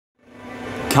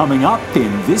Coming up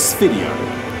in this video.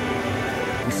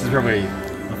 This is probably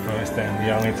the first and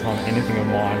the only time anything of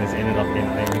mine has ended up in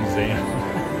a museum.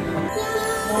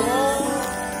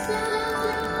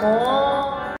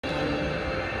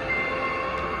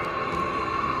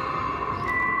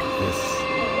 This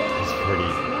is pretty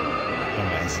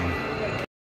amazing.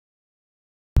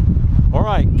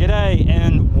 Alright, g'day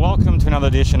and welcome to another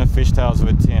edition of Fish Tales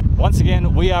with Tim. Once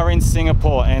again, we are in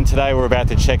Singapore and today we're about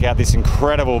to check out this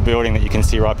incredible building that you can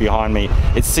see right behind me.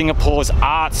 It's Singapore's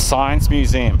ArtScience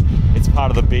Museum. It's part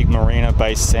of the big Marina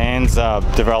Bay Sands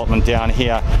development down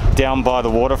here, down by the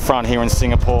waterfront here in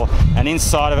Singapore. And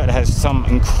inside of it has some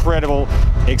incredible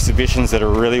exhibitions that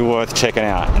are really worth checking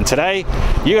out. And today,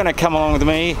 you're gonna come along with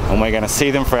me and we're gonna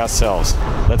see them for ourselves.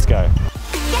 Let's go.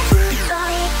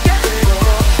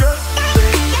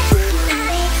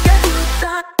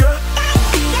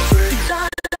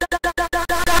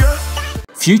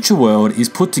 Future World is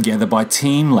put together by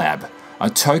Team Lab, a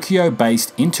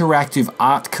Tokyo-based interactive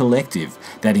art collective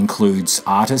that includes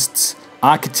artists,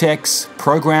 architects,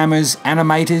 programmers,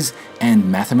 animators,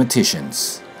 and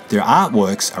mathematicians. Their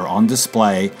artworks are on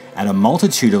display at a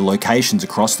multitude of locations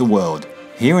across the world.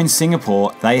 Here in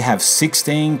Singapore, they have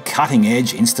 16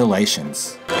 cutting-edge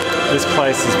installations. This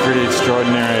place is pretty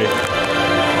extraordinary.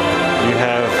 You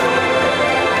have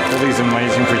all these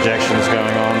amazing projections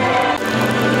going on.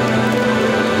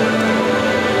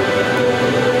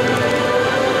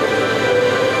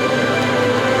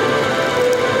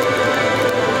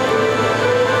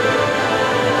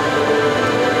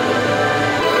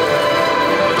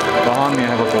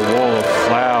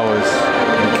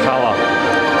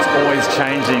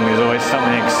 Changing, there's always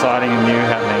something exciting and new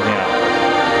happening here.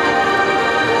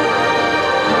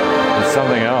 There's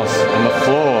something else, and the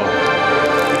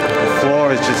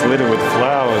floor is just littered with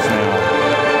flowers now.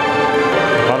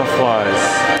 Butterflies.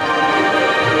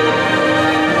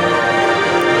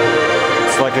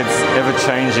 It's like it's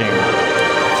ever-changing.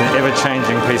 It's an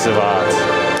ever-changing piece of art.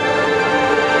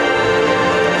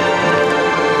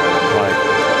 Like,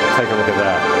 take a look at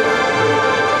that.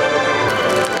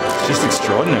 Just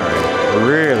extraordinary. It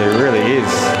really, really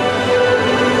is.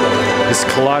 This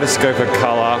kaleidoscope of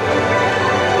colour.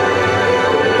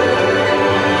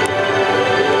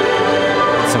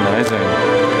 It's amazing.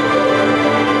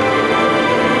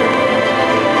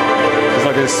 It's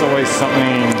like there's always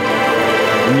something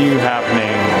new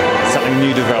happening, something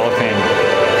new developing.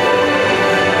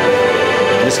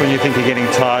 Just when you think you're getting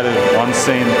tired of one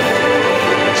scene,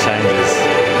 it changes.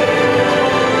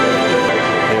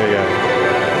 Here we go.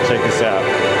 Check this out.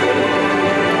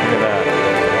 Look at that.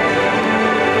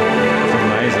 It's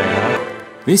amazing,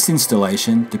 huh? This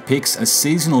installation depicts a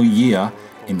seasonal year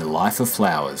in the life of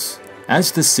flowers.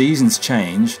 As the seasons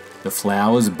change, the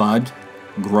flowers bud,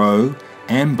 grow,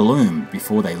 and bloom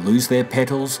before they lose their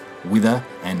petals, wither,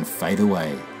 and fade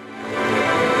away.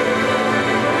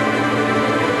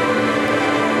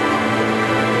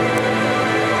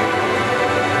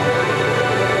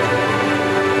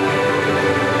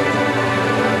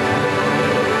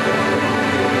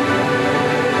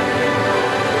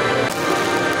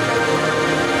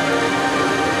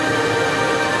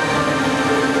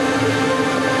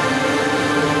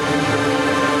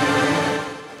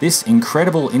 This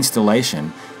incredible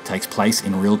installation takes place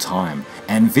in real time,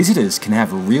 and visitors can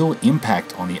have a real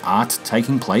impact on the art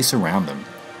taking place around them.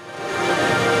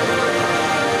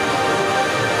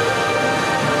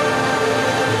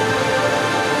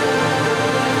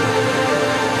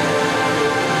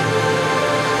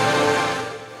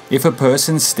 If a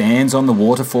person stands on the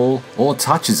waterfall or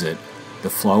touches it,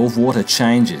 the flow of water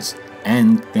changes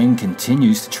and then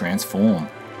continues to transform.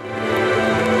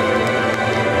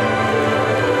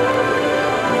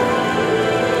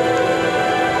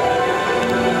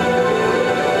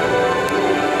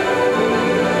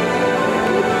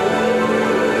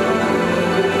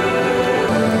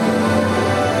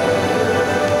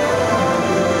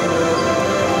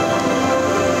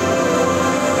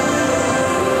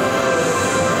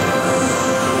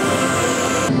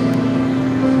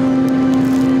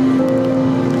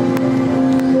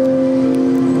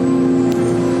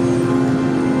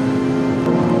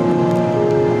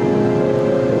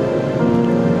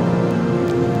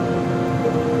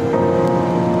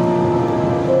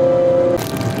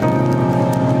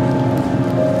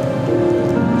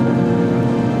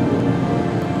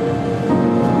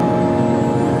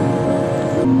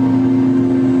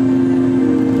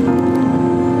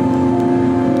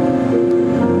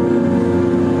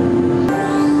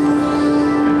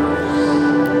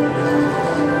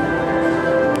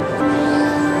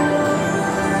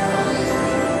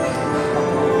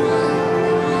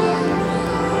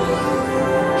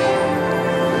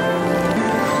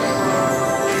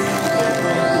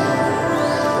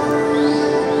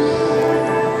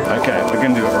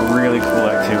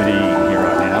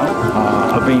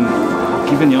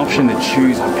 option to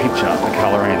choose a picture to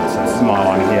colour in. So this is my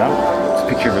one here. It's a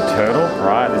picture of a turtle,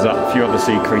 right? There's a few other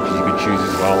sea creatures you could choose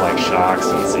as well, like sharks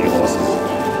and seahorses.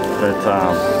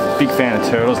 But big fan of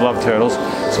turtles, love turtles.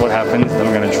 So what happens, then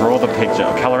I'm going to draw the picture,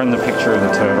 colour in the picture of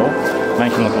the turtle,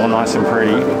 make him look all nice and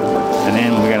pretty, and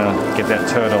then we're going to get that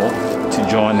turtle to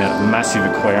join that massive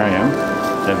aquarium,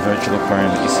 that virtual aquarium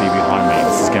that you see behind me.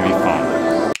 This is going to be fun.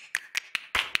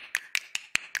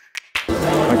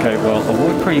 Okay, well, I've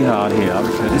worked pretty hard here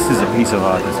because this is a piece of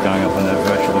art that's going up in that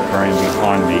virtual aquarium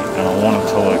behind me, and I want it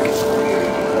to look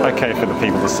okay for the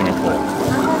people of Singapore.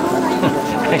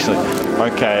 Actually,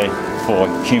 okay for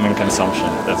human consumption.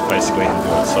 That's basically how to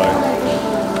do it. So,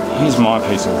 here's my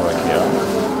piece of work here.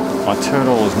 My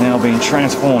turtle is now being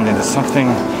transformed into something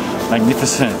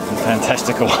magnificent and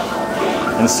fantastical.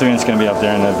 And soon it's going to be up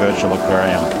there in that virtual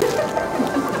aquarium.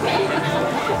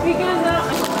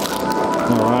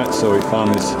 Alright, so we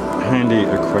found this handy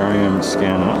aquarium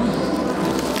scanner.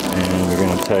 And we're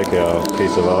going to take our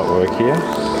piece of artwork here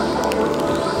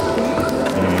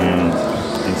and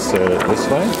insert it this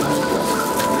way.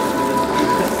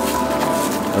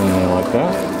 And then like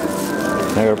that.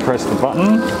 Now we're going to press the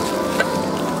button.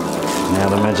 Now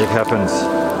the magic happens.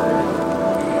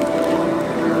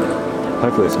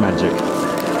 Hopefully it's magic.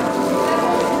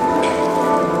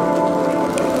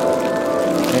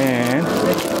 And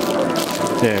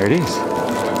there it is.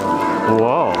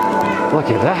 Whoa, look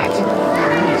at that.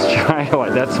 Straight away,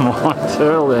 that's my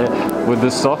turtle there with the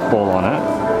softball on it.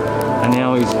 And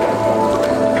now he's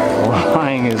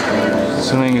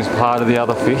swimming as part of the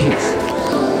other fishes.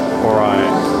 Alright,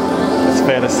 it's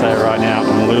fair to say right now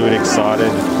I'm a little bit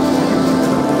excited.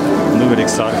 I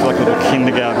feel like a little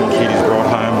kindergarten kid who's brought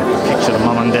home a picture to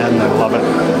mum and dad and they love it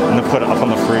and they put it up on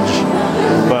the fridge.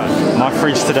 But my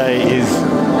fridge today is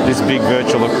this big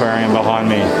virtual aquarium behind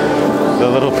me. The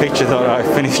little picture that I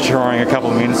finished drawing a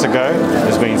couple of minutes ago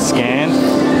has been scanned,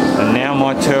 and now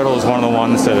my turtle is one of the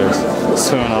ones that is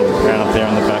swimming around up there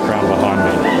in the background behind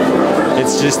me.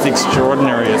 It's just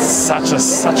extraordinary. It's such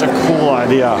a cool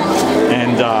idea,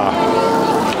 and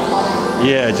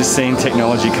yeah, just seeing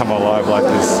technology come alive like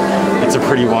this, it's a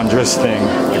pretty wondrous thing,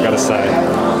 I gotta say.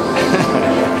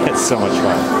 It's so much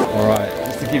fun. Alright,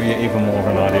 just to give you even more of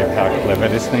an idea of how clever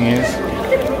this thing is,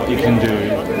 what you can do,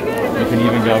 you can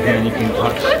even go here and you can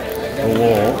touch the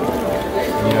wall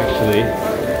and you actually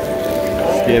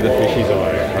scare the fishies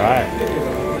away, right?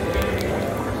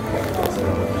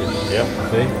 Yep,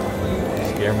 see?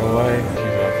 Scare them away.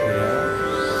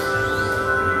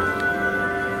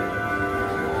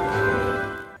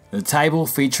 The table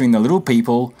featuring the little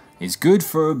people is good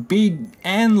for big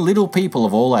and little people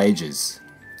of all ages.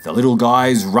 The little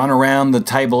guys run around the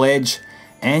table edge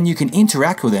and you can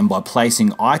interact with them by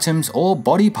placing items or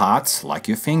body parts, like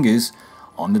your fingers,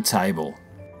 on the table.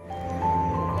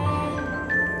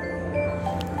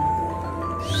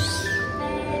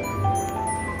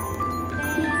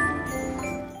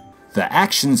 The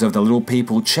actions of the little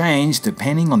people change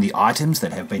depending on the items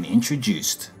that have been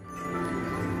introduced.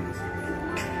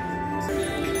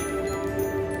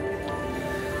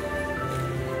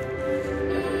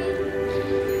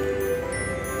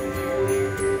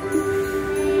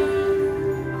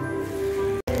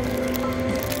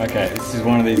 Okay, this is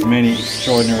one of these many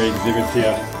extraordinary exhibits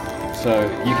here. So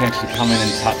you can actually come in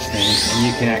and touch things and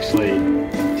you can actually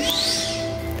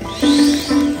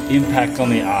impact on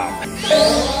the art.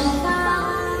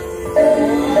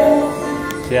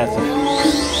 See how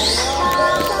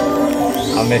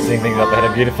I'm messing things up. They had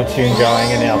a beautiful tune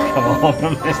going and now I've come along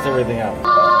and messed everything up.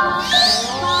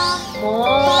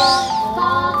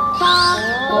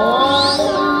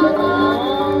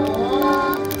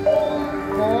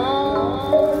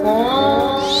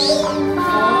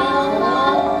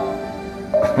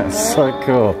 So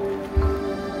cool.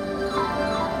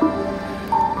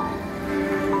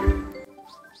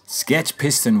 Sketch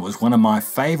Piston was one of my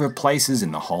favourite places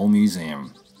in the whole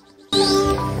museum. This is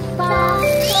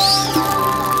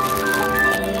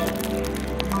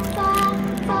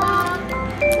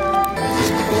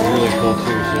really cool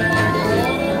too, so you can actually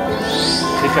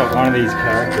pick up one of these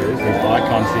characters, these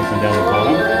icons here from down the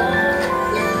bottom,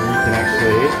 and you can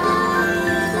actually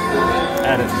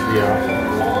add it to the art.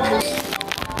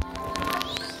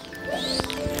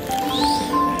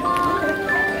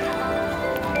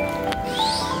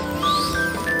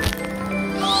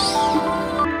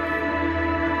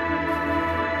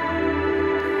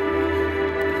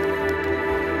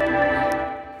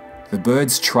 The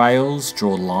birds' trails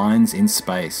draw lines in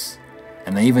space,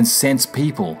 and they even sense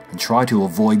people and try to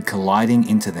avoid colliding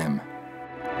into them.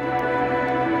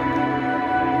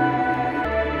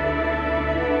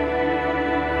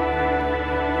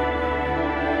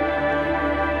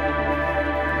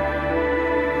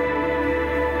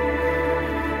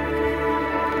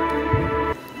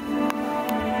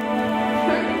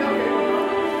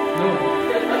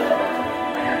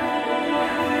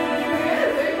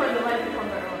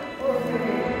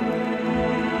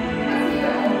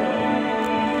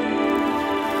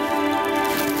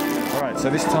 So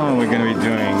this time we're going to be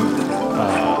doing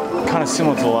kind of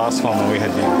similar to the last one when we had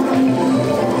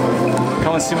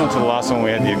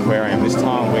the aquarium. This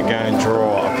time we're going to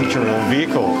draw a picture of a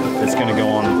vehicle that's going to go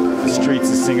on the streets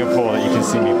of Singapore that you can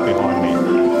see behind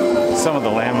me. Some of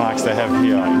the landmarks they have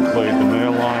here include the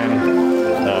Merlion,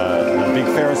 the big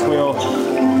Ferris wheel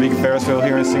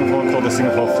here in Singapore called the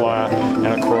Singapore Flyer, and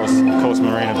of course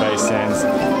Marina Bay Sands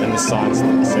and the Science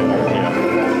Centre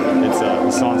here. It's the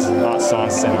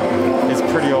ArtScience Centre. It's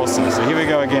pretty awesome. So here we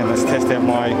go again. Let's test out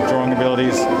my drawing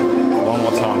abilities one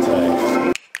more time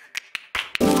today.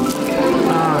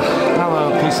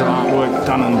 Hello, piece of artwork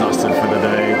done and dusted for the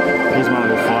day. Here's my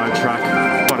little fire truck.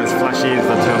 Not as flashy as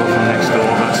the turtle from next door,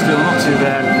 but still not too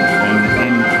bad. And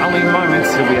in only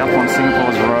moments he'll be up on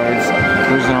Singapore's roads,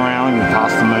 cruising around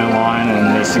past the Merlion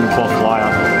and the Singapore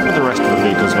Flyer with the rest of the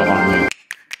vehicles behind me.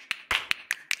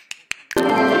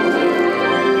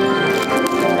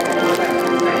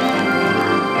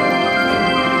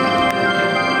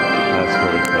 That's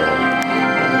pretty cool.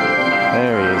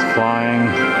 There he is flying.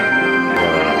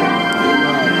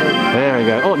 There we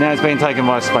go. Oh, now it's been taken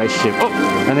by a spaceship. Oh,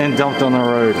 and then dumped on the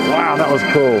road. Wow, that was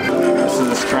cool. This is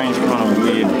a strange kind of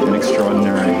weird and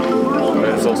extraordinary, but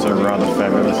it's also rather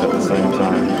fabulous at the same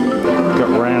time. Got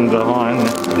rammed behind,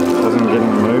 wasn't getting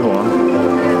a move on.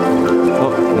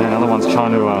 Oh, yeah, another one's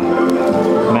trying to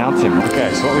mount him.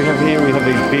 Okay, so what we have here, we have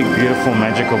these big, beautiful,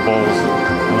 magical balls.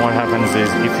 And what happens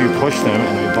is, if you push them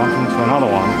and you bump into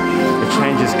another one, it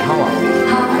changes colour.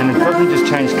 And it doesn't just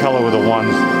change colour with the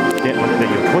ones that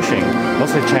you're pushing, it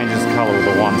also changes colour with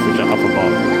the ones which are up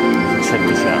above. So check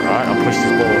this out, right? I'll push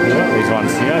this ball here, these ones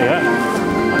here, yeah,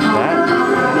 like that.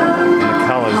 And the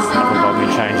colours up above me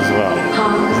change as well.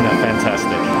 Isn't that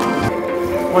fantastic?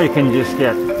 Or you can just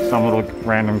get some little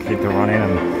random kid to run in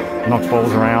and knock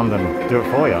balls around and do it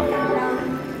for you.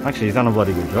 Actually, he's done a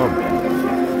bloody good job.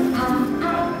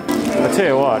 I tell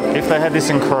you what, if they had this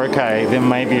in croquet, then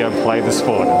maybe I'd play the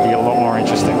sport. It'd be a lot more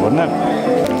interesting, wouldn't it?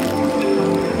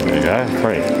 There you go,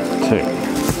 3, 2.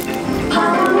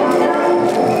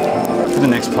 For the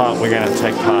next part, we're going to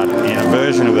take part in a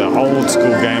version of the old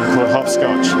school game called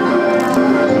hopscotch.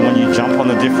 And when you jump on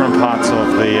the different parts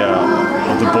of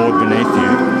the board beneath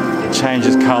you, it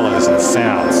changes colours and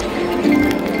sounds.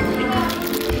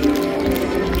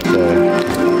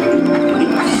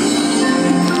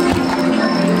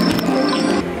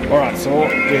 Alright, so what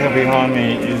we have behind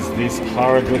me is this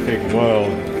hieroglyphic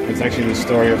world. It's actually the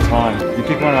story of time. You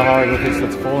pick one of the hieroglyphics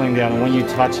that's falling down, and when you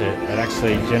touch it, it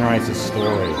actually generates a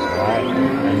story, right?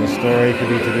 And the story could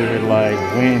be to do with like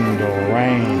wind or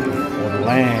rain or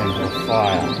land or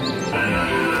fire. So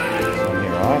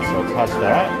here, right? So I'll touch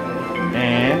that,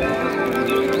 and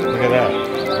look at that.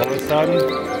 All of a sudden,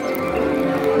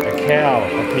 a cow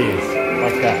appears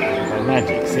like that, like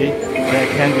magic. See? That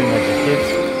can do magic, kids.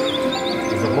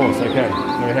 There's a horse. Okay. So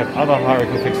we have other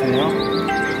hieroglyphics now.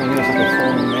 So here's like a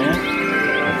falling man.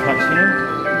 I touch him.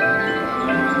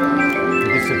 He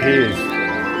disappears.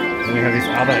 And we have this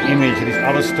other image, this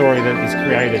other story that is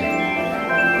created.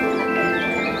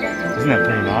 Isn't that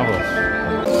pretty marvelous?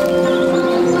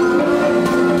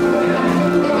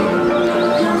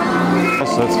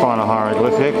 So let's find a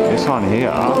hieroglyphic. This one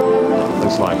here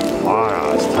looks like fire.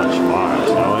 Let's touch fire,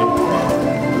 shall we?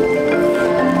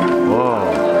 Whoa.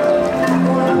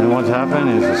 And what's happened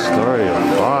is a story of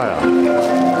fire.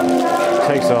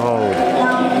 Takes a hold.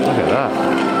 Look at that.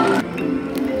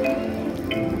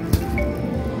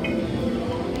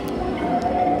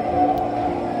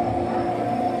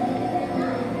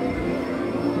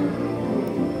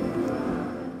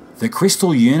 The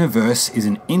Crystal Universe is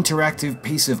an interactive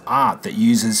piece of art that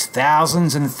uses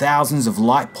thousands and thousands of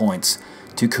light points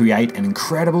to create an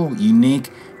incredible, unique,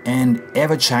 and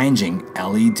ever-changing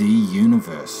LED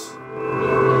universe.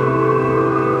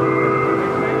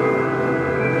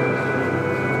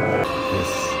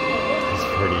 This is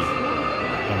pretty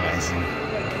amazing.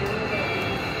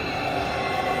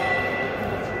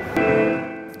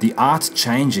 The art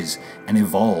changes and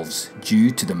evolves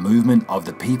due to the movement of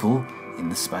the people in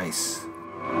the space.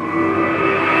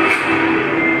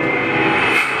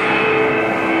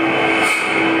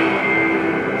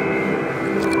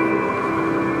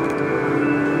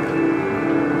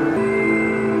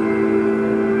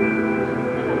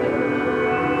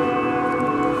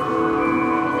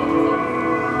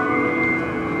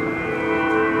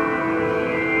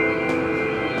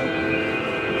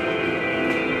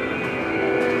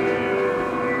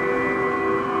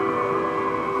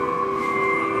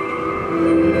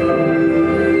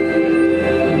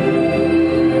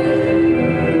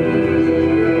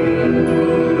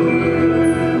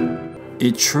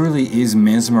 It truly is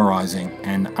mesmerizing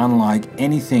and unlike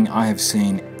anything I have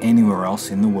seen anywhere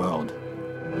else in the world.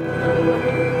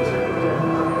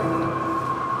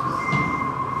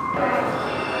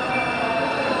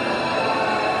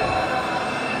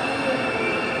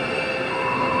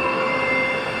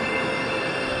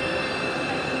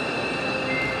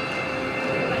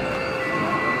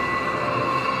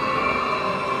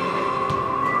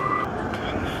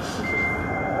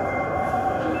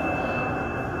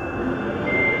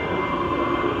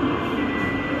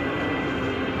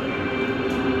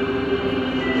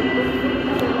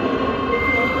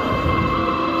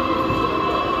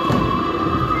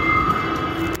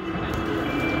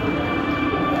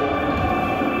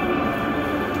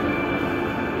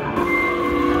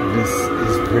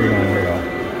 Pretty unreal.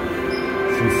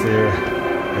 It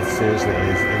seriously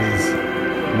is. It is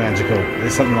magical.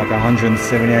 There's something like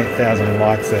 178,000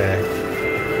 lights there.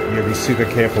 You gotta be super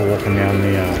careful walking down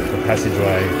the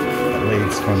passageway that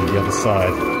leads from the other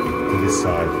side to this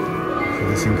side. So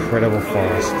this incredible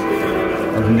forest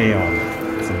of neon.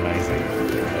 It's amazing.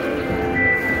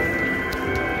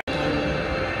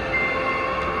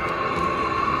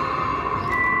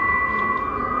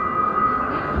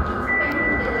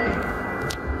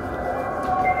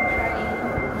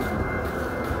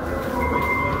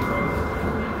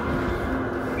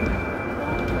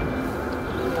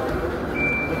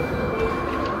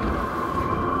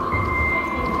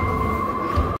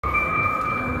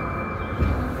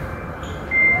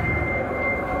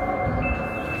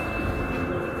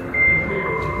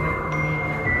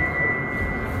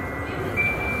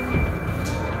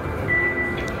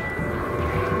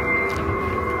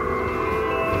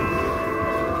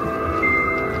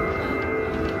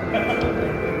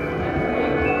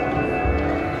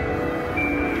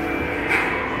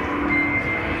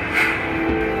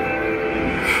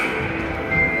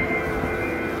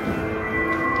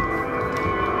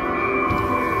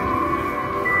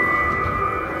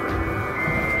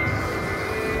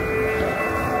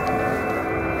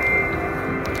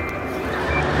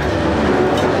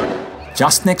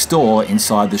 Just next door,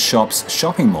 inside the shop's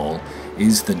shopping mall,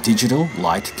 is the digital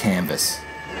light canvas.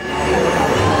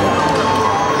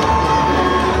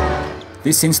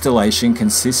 This installation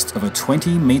consists of a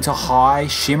 20-meter high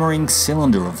shimmering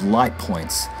cylinder of light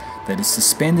points that is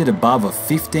suspended above a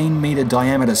 15-meter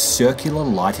diameter circular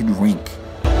lighted rink.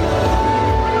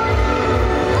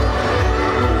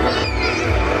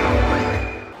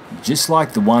 Just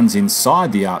like the ones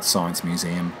inside the ArtScience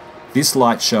Museum, this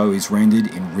light show is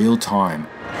rendered in real time.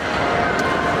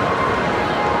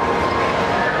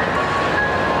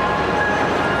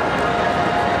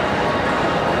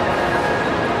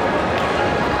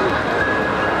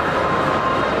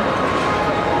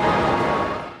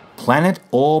 Planet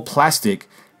or Plastic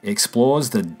explores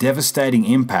the devastating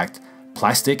impact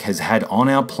plastic has had on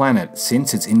our planet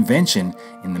since its invention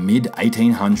in the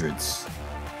mid-1800s.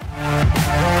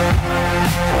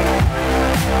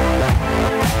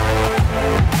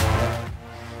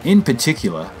 In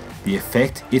particular, the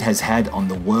effect it has had on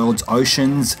the world's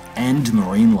oceans and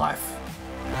marine life.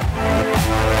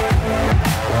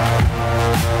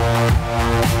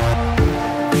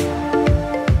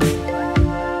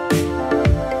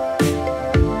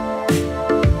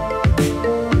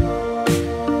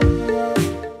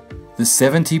 The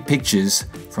 70 pictures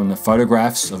from the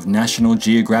photographs of National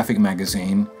Geographic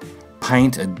magazine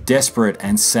paint a desperate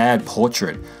and sad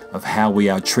portrait of how we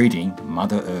are treating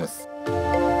Mother Earth.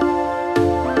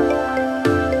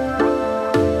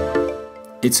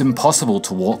 It's impossible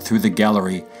to walk through the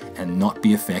gallery and not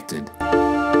be affected.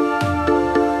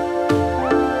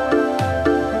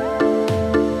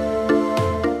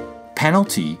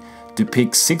 Penalty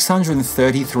depicts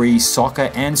 633 soccer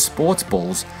and sports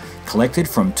balls collected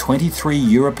from 23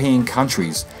 European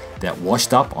countries that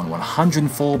washed up on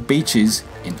 104 beaches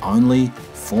in only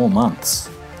 4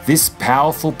 months. This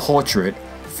powerful portrait,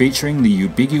 featuring the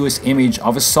ubiquitous image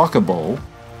of a soccer ball,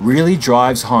 really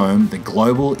drives home the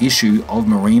global issue of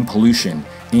marine pollution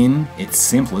in its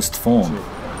simplest form.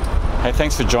 Hey,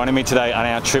 thanks for joining me today on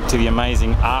our trip to the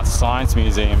amazing ArtScience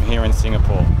Museum here in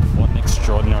Singapore. What an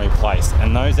extraordinary place.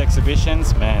 And those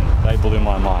exhibitions, man, they blew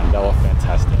my mind. They were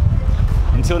fantastic.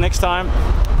 Until next time,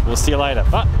 we'll see you later.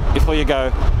 But before you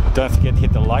go, don't forget to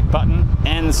hit the like button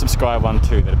and the subscribe one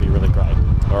too. That'd be really great.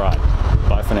 All right,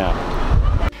 bye for now.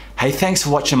 Hey, thanks for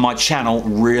watching my channel.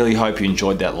 Really hope you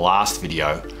enjoyed that last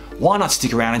video. Why not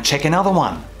stick around and check another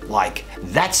one? Like,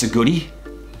 that's a goodie.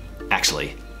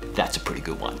 Actually, that's a pretty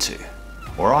good one too.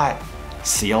 All right,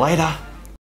 see you later.